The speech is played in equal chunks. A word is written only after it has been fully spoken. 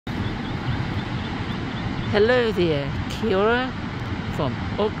Hello there, kia ora from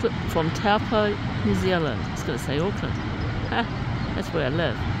Auckland, from Taupo, New Zealand. I was going to say Auckland. That's where I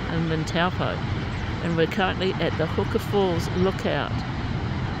live. I'm in Taupo, and we're currently at the Huka Falls lookout.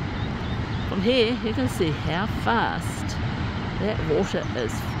 From here, you can see how fast that water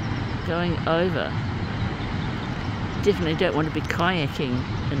is going over. Definitely don't want to be kayaking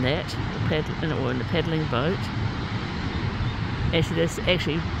in that, or in a paddling boat.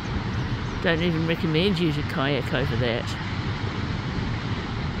 Actually, don't even recommend you to kayak over that.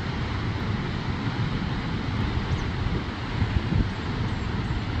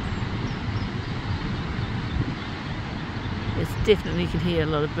 It's definitely, you can hear a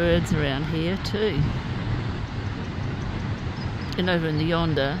lot of birds around here too. And over in the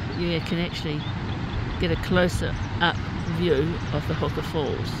yonder, you can actually get a closer up view of the Huka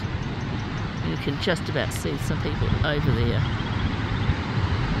Falls. You can just about see some people over there.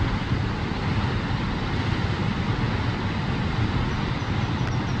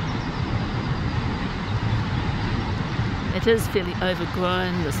 It is fairly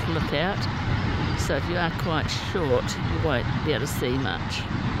overgrown, this lookout, so if you are quite short, you won't be able to see much.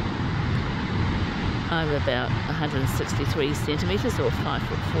 I'm about 163 centimetres or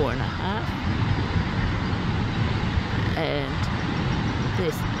 5'4.5", and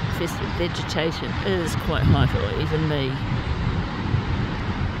this vegetation is quite high for even me.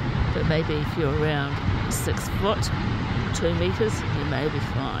 But maybe if you're around 6 foot, 2 metres, you may be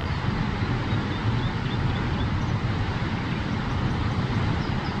fine.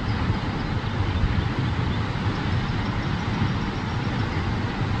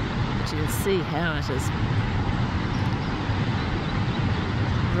 You can see how it is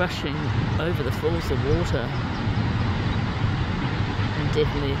rushing over the falls of water, and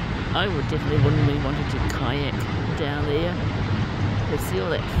definitely, I would definitely wouldn't be wanting to kayak down there. You can see all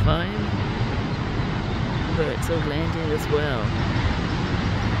that foam where it's all landing as well.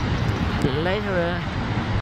 Later.